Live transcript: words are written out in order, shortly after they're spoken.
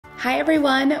Hi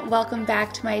everyone, welcome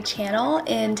back to my channel.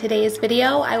 In today's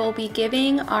video, I will be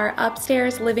giving our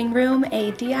upstairs living room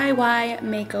a DIY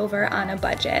makeover on a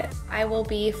budget. I will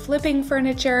be flipping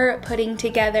furniture, putting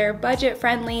together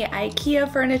budget-friendly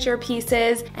IKEA furniture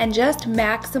pieces, and just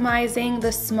maximizing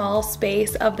the small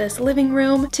space of this living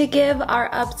room to give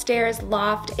our upstairs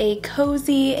loft a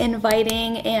cozy,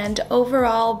 inviting, and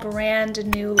overall brand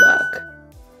new look.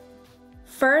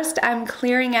 First, I'm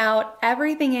clearing out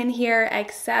everything in here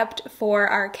except for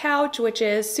our couch, which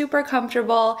is super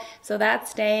comfortable, so that's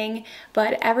staying,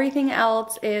 but everything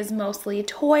else is mostly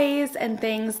toys and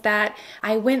things that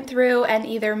I went through and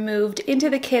either moved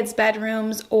into the kids'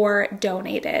 bedrooms or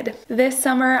donated. This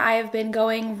summer, I have been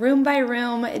going room by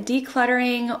room,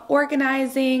 decluttering,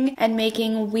 organizing, and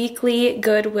making weekly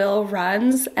Goodwill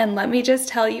runs, and let me just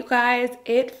tell you guys,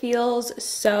 it feels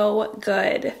so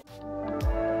good.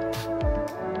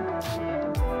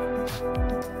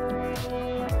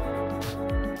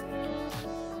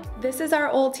 This is our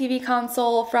old TV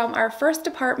console from our first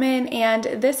apartment, and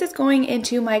this is going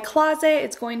into my closet.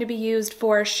 It's going to be used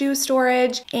for shoe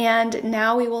storage, and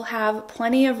now we will have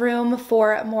plenty of room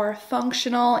for more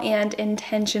functional and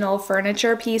intentional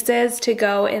furniture pieces to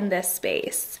go in this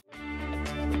space.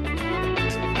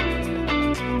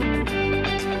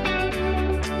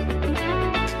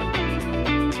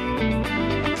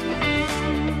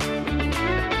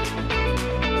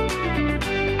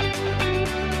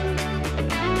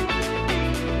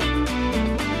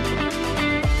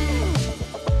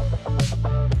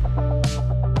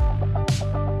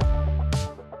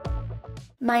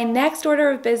 My next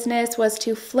order of business was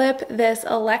to flip this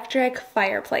electric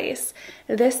fireplace.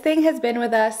 This thing has been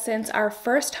with us since our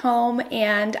first home,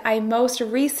 and I most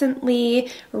recently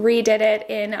redid it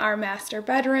in our master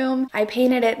bedroom. I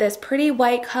painted it this pretty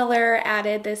white color,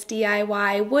 added this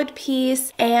DIY wood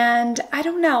piece, and I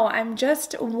don't know, I'm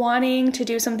just wanting to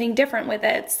do something different with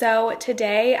it. So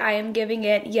today I am giving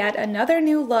it yet another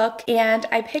new look, and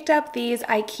I picked up these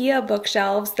IKEA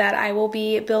bookshelves that I will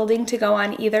be building to go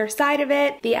on either side of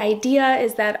it. The idea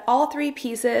is that all three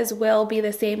pieces will be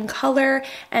the same color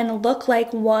and look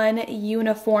like one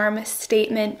uniform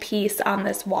statement piece on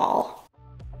this wall.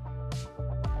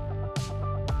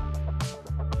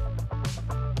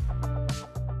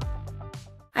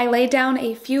 I laid down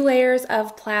a few layers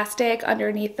of plastic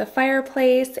underneath the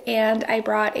fireplace, and I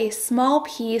brought a small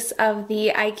piece of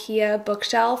the IKEA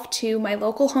bookshelf to my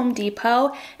local Home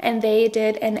Depot, and they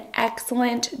did an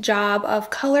excellent job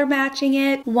of color matching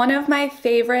it. One of my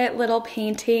favorite little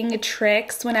painting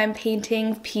tricks when I'm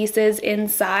painting pieces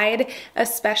inside,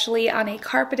 especially on a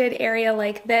carpeted area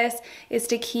like this, is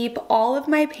to keep all of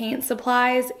my paint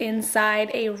supplies inside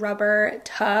a rubber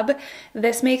tub.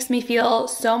 This makes me feel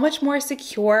so much more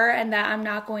secure and that I'm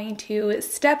not going to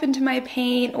step into my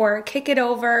paint or kick it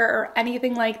over or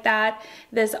anything like that.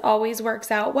 This always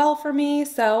works out well for me,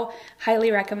 so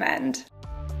highly recommend.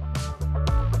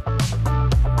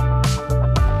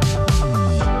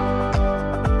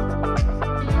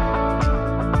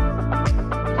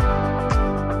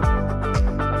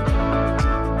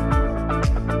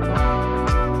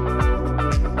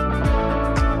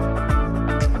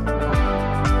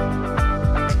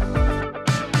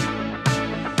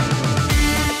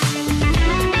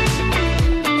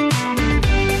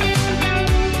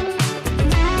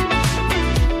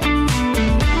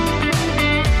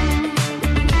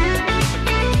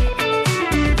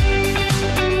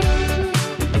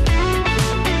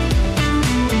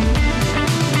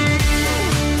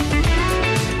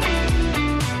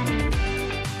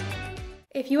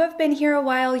 If you have been here a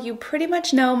while, you pretty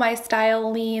much know my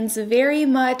style leans very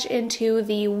much into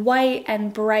the white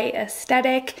and bright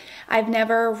aesthetic. I've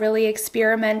never really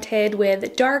experimented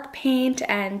with dark paint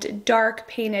and dark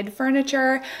painted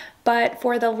furniture, but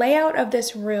for the layout of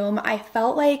this room, I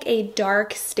felt like a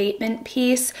dark statement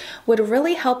piece would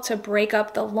really help to break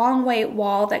up the long white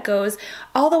wall that goes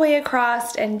all the way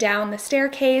across and down the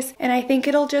staircase, and I think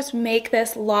it'll just make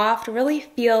this loft really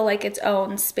feel like its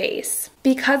own space.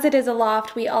 Because it is a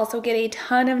loft, we also get a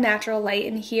ton of natural light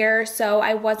in here, so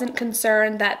I wasn't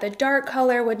concerned that the dark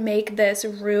color would make this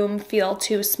room feel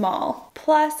too small.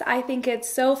 Plus, I think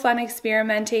it's so fun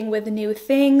experimenting with new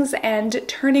things and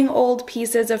turning old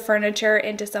pieces of furniture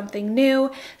into something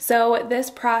new, so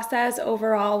this process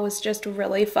overall was just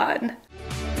really fun.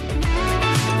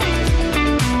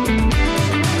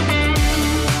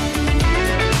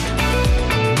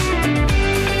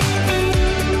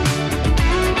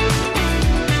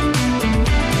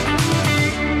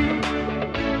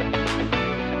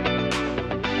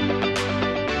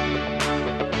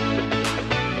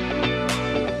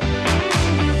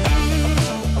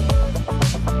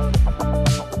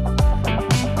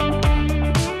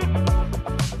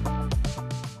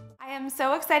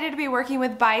 excited to be working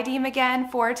with Buydeem again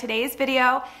for today's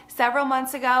video. Several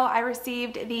months ago, I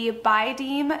received the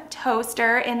Buydeem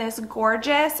toaster in this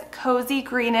gorgeous, cozy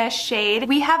greenish shade.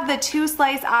 We have the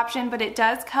 2-slice option, but it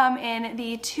does come in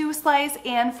the 2-slice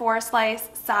and 4-slice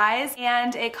size,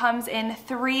 and it comes in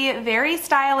 3 very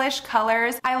stylish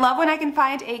colors. I love when I can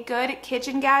find a good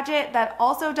kitchen gadget that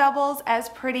also doubles as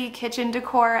pretty kitchen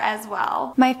decor as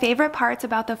well. My favorite parts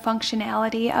about the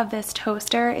functionality of this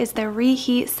toaster is the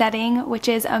reheat setting, which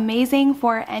is amazing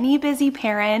for any busy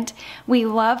parent. We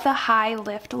love the high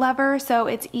lift lever, so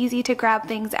it's easy to grab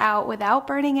things out without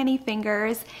burning any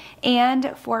fingers.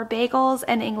 And for bagels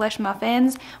and English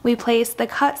muffins, we place the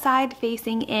cut side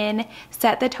facing in,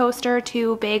 set the toaster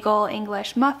to bagel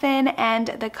English muffin, and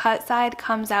the cut side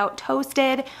comes out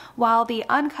toasted while the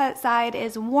uncut side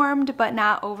is warmed but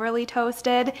not overly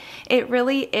toasted. It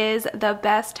really is the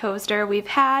best toaster we've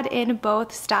had in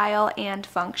both style and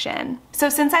function. So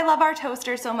since I love our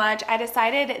toaster so much, I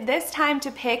decided this time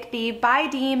to pick the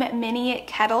Buydeem mini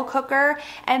kettle cooker,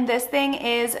 and this thing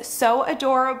is so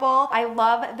adorable. I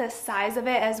love the size of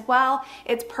it as well.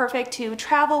 It's perfect to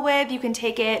travel with. You can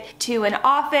take it to an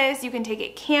office, you can take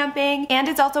it camping, and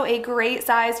it's also a great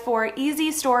size for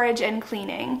easy storage and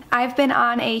cleaning. I've been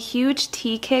on a huge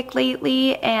tea kick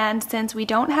lately, and since we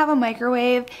don't have a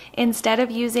microwave, instead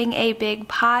of using a big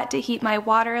pot to heat my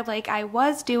water like I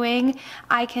was doing,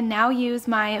 I can now use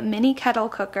my mini kettle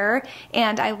cooker,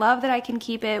 and I love that I can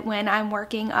keep it when I'm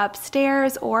working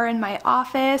upstairs or in my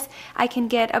office. I can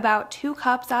get about 2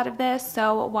 cups out of this,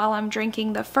 so while I'm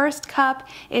drinking the first cup,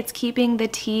 it's keeping the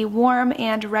tea warm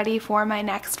and ready for my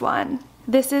next one.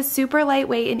 This is super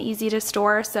lightweight and easy to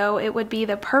store, so it would be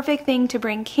the perfect thing to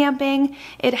bring camping.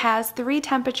 It has 3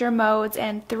 temperature modes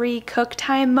and 3 cook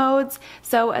time modes,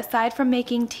 so aside from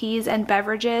making teas and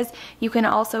beverages, you can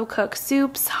also cook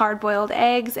soups, hard-boiled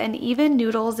eggs, and even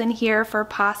noodles in here for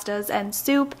pastas and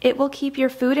soup. It will keep your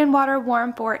food and water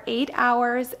warm for 8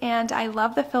 hours, and I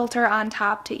love the filter on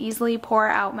top to easily pour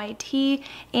out my tea,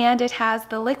 and it has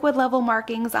the liquid level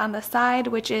markings on the side,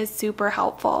 which is super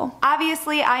helpful.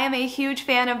 Obviously, I am a huge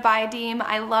fan of Buydeem.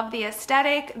 I love the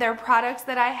aesthetic. Their products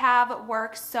that I have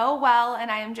work so well,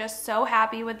 and I am just so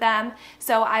happy with them.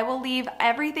 So I will leave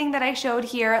everything that I showed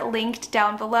here linked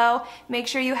down below. Make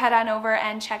sure you head on over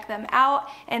and check them out.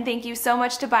 And thank you so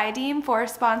much to Buydeem for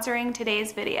sponsoring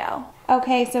today's video.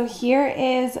 Okay, so here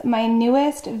is my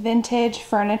newest vintage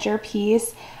furniture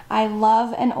piece. I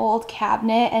love an old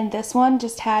cabinet, and this one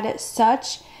just had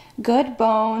such good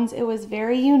bones. It was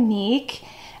very unique.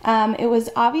 It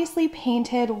was obviously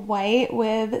painted white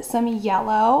with some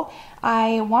yellow.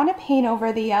 I want to paint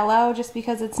over the yellow just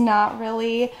because it's not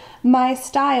really my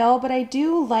style, but I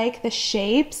do like the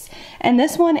shapes. And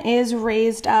this one is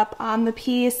raised up on the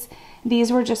piece.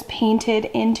 These were just painted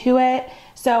into it.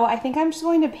 So I think I'm just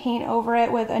going to paint over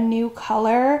it with a new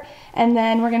color, and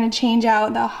then we're going to change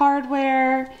out the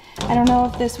hardware. I don't know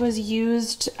if this was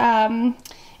used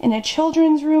in a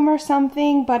children's room or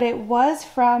something, but it was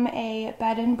from a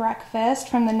bed and breakfast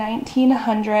from the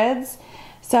 1900s.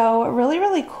 So really,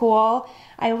 really cool.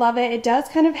 I love it. It does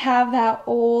kind of have that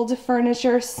old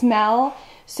furniture smell.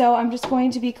 So I'm just going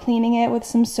to be cleaning it with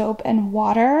some soap and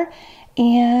water.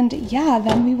 And yeah,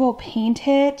 then we will paint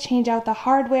it, change out the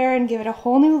hardware, and give it a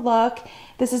whole new look.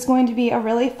 This is going to be a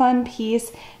really fun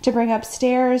piece to bring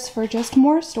upstairs for just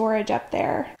more storage up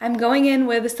there. I'm going in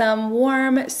with some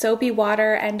warm soapy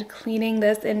water and cleaning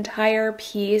this entire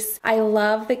piece. I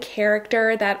love the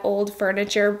character that old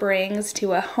furniture brings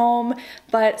to a home,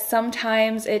 but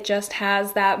sometimes it just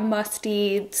has that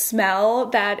musty smell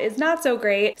that is not so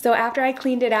great. So after I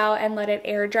cleaned it out and let it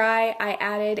air dry, I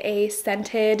added a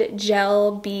scented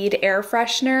gel bead air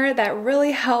freshener that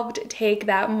really helped take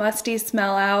that musty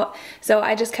smell out. So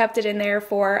I just kept it in there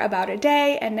for about a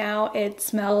day, and now it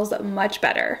smells much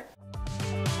better.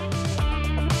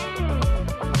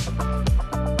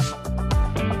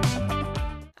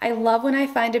 I love when I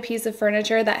find a piece of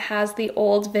furniture that has the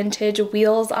old vintage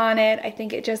wheels on it. I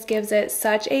think it just gives it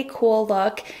such a cool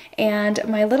look, and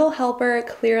my little helper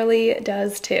clearly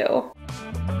does too.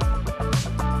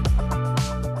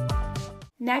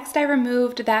 Next, I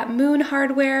removed that moon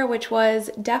hardware, which was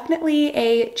definitely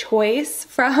a choice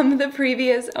from the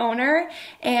previous owner,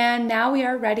 and now we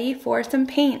are ready for some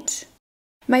paint.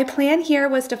 My plan here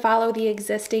was to follow the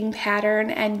existing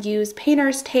pattern and use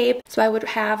painter's tape so I would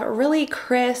have really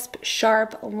crisp,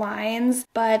 sharp lines,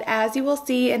 but as you will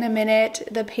see in a minute,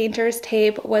 the painter's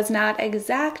tape was not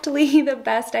exactly the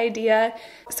best idea.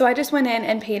 So I just went in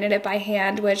and painted it by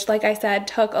hand, which, like I said,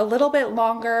 took a little bit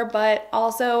longer, but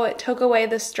also took away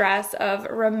the stress of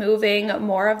removing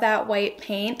more of that white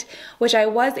paint, which I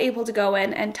was able to go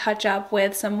in and touch up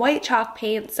with some white chalk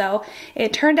paint, so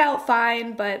it turned out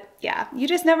fine. But yeah, you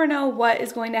just never know what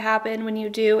is going to happen when you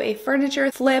do a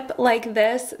furniture flip like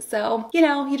this, so you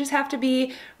know, you just have to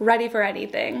be ready for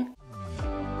anything.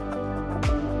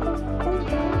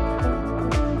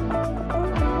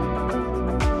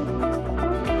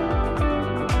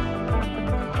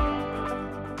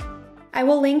 I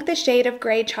will link the shade of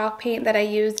gray chalk paint that I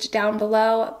used down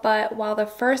below, but while the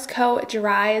first coat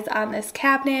dries on this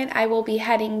cabinet, I will be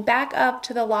heading back up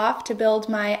to the loft to build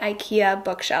my IKEA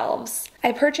bookshelves.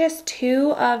 I purchased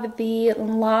 2 of the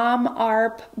Lam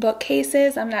Arp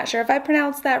bookcases. I'm not sure if I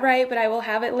pronounced that right, but I will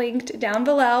have it linked down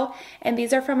below. And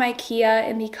these are from IKEA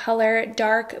in the color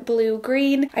dark blue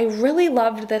green. I really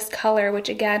loved this color, which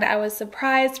again, I was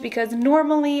surprised because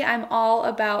normally I'm all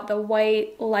about the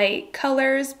white light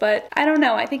colors, but I don't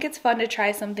know, I think it's fun to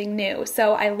try something new.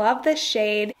 So I love this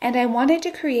shade and I wanted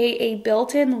to create a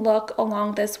built-in look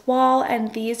along this wall,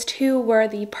 and these 2 were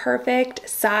the perfect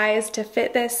size to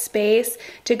fit this space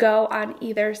to go on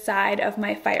either side of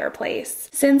my fireplace.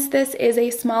 Since this is a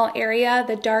small area,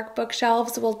 the dark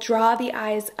bookshelves will draw the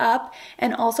eyes up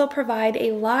and also provide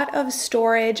a lot of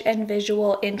storage and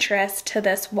visual interest to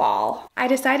this wall. I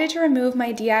decided to remove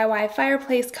my DIY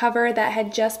fireplace cover that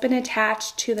had just been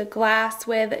attached to the glass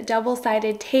with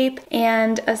double-sided tape,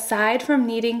 and aside from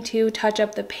needing to touch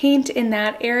up the paint in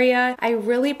that area, I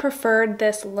really preferred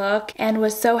this look and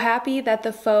was so happy that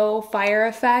the faux fire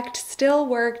effect still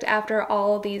worked after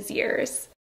all these years.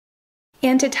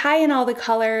 And to tie in all the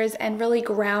colors and really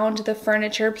ground the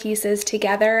furniture pieces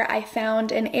together, I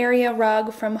found an area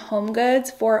rug from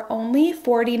HomeGoods for only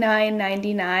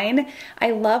 $49.99.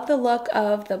 I love the look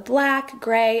of the black,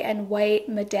 gray, and white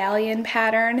medallion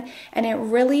pattern, and it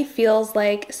really feels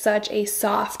like such a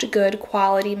soft, good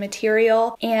quality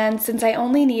material. And since I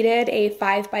only needed a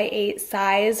 5x8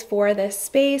 size for this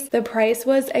space, the price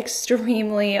was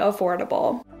extremely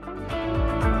affordable.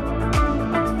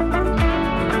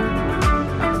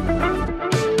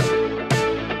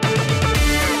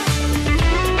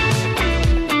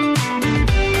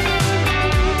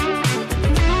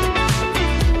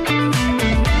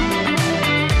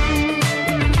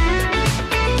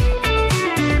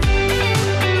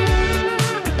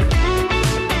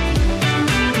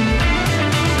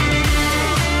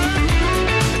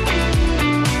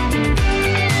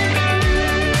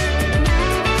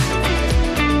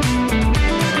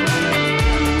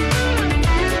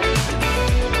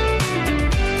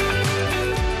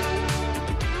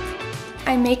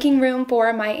 I'm making room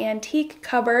for my antique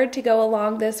cupboard to go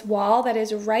along this wall that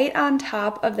is right on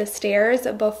top of the stairs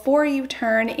before you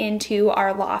turn into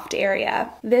our loft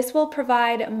area. This will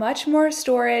provide much more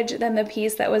storage than the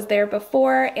piece that was there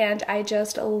before, and I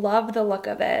just love the look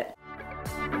of it.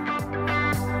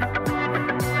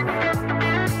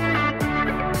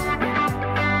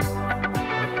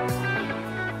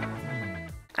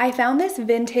 I found this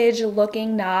vintage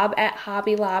looking knob at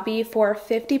Hobby Lobby for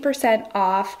 50%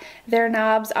 off. Their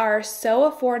knobs are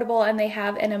so affordable and they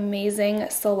have an amazing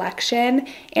selection,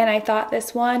 and I thought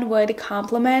this one would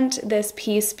complement this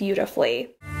piece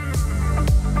beautifully.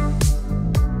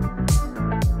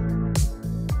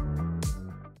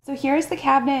 So here's the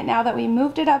cabinet now that we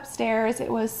moved it upstairs. It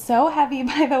was so heavy,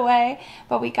 by the way,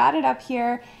 but we got it up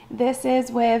here. This is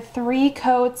with 3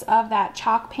 coats of that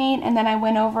chalk paint, and then I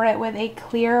went over it with a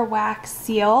clear wax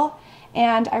seal,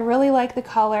 and I really like the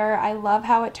color. I love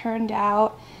how it turned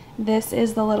out. This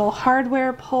is the little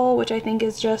hardware pull, which I think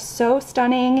is just so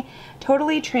stunning.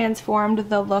 Totally transformed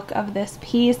the look of this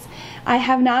piece. I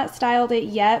have not styled it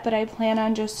yet, but I plan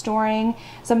on just storing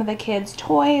some of the kids'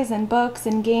 toys and books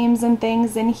and games and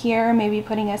things in here, maybe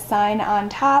putting a sign on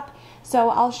top. So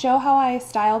I'll show how I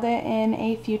styled it in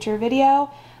a future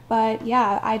video. But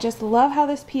yeah, I just love how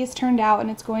this piece turned out, and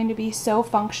it's going to be so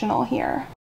functional here.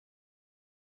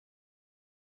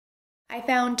 I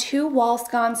found 2 wall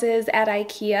sconces at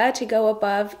IKEA to go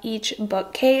above each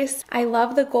bookcase. I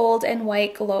love the gold and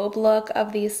white globe look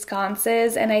of these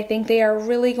sconces, and I think they are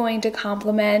really going to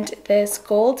complement this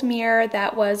gold mirror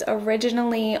that was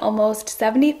originally almost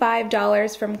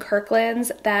 $75 from Kirkland's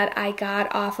that I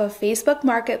got off of Facebook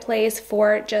Marketplace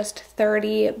for just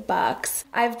 30 bucks.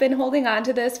 I've been holding on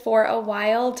to this for a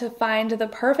while to find the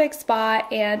perfect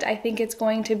spot, and I think it's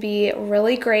going to be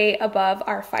really great above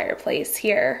our fireplace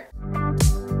here.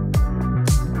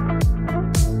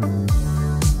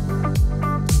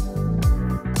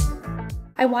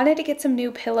 I wanted to get some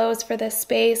new pillows for this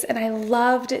space, and I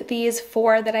loved these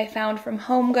 4 that I found from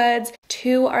HomeGoods.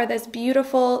 2 are this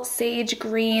beautiful sage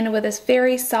green with this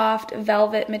very soft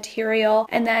velvet material,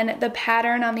 and then the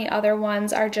pattern on the other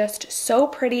ones are just so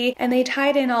pretty, and they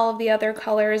tied in all of the other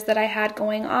colors that I had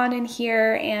going on in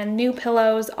here, and new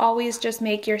pillows always just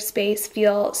make your space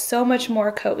feel so much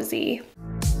more cozy.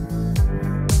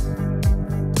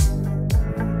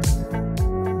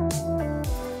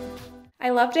 I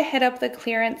love to hit up the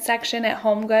clearance section at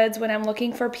HomeGoods when I'm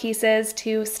looking for pieces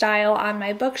to style on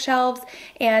my bookshelves,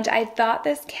 and I thought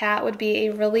this cat would be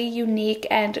a really unique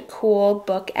and cool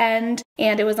bookend,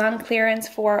 and it was on clearance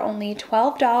for only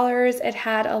 $12. It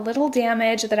had a little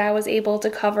damage that I was able to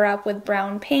cover up with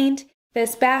brown paint.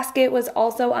 This basket was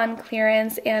also on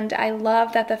clearance, and I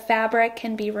love that the fabric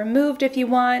can be removed if you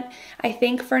want. I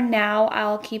think for now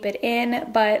I'll keep it in,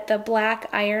 but the black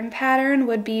iron pattern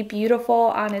would be beautiful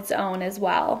on its own as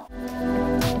well.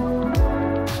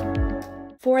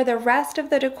 For the rest of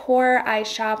the decor, I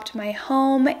shopped my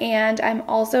home, and I'm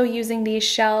also using these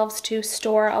shelves to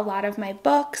store a lot of my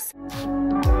books.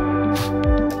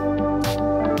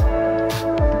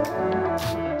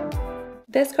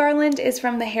 This garland is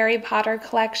from the Harry Potter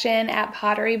collection at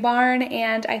Pottery Barn,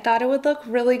 and I thought it would look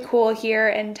really cool here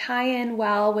and tie in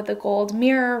well with the gold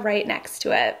mirror right next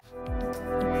to it.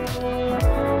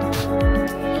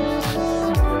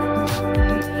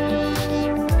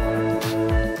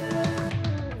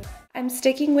 I'm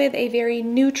sticking with a very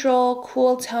neutral,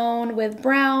 cool tone with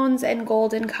browns and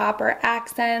gold and copper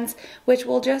accents, which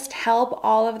will just help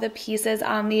all of the pieces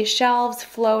on these shelves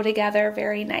flow together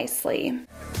very nicely.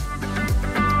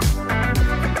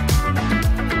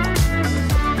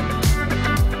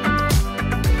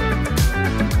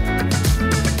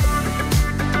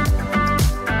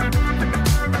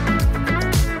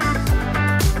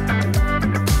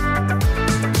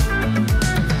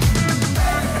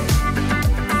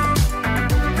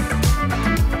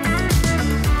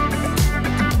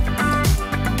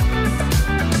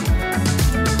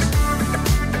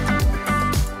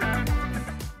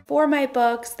 For my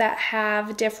books that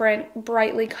have different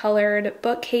brightly colored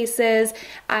bookcases,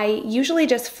 I usually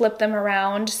just flip them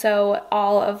around so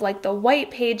all of like the white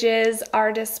pages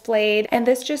are displayed, and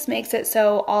this just makes it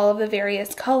so all of the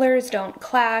various colors don't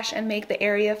clash and make the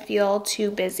area feel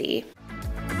too busy.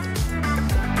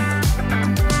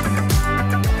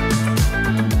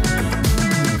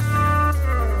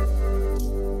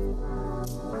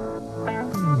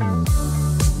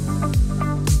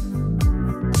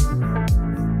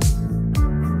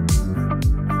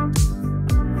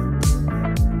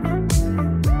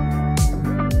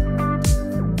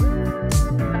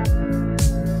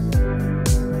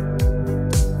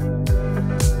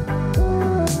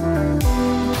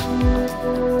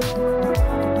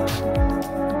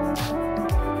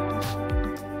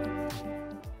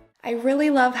 I really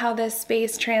love how this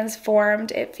space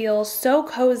transformed. It feels so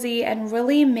cozy and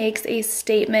really makes a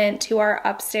statement to our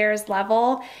upstairs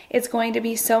level. It's going to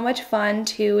be so much fun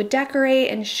to decorate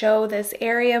and show this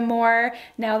area more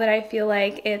now that I feel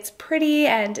like it's pretty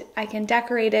and I can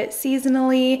decorate it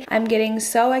seasonally. I'm getting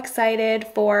so excited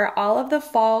for all of the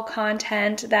fall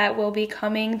content that will be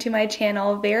coming to my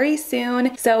channel very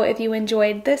soon. So if you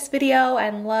enjoyed this video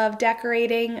and love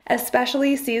decorating,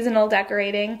 especially seasonal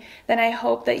decorating, then I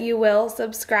hope that you will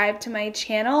subscribe to my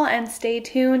channel and stay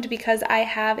tuned because I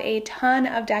have a ton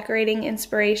of decorating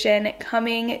inspiration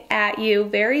coming at you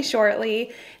very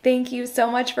shortly. Thank you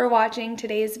so much for watching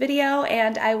today's video,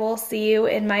 and I will see you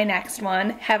in my next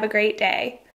one. Have a great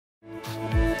day.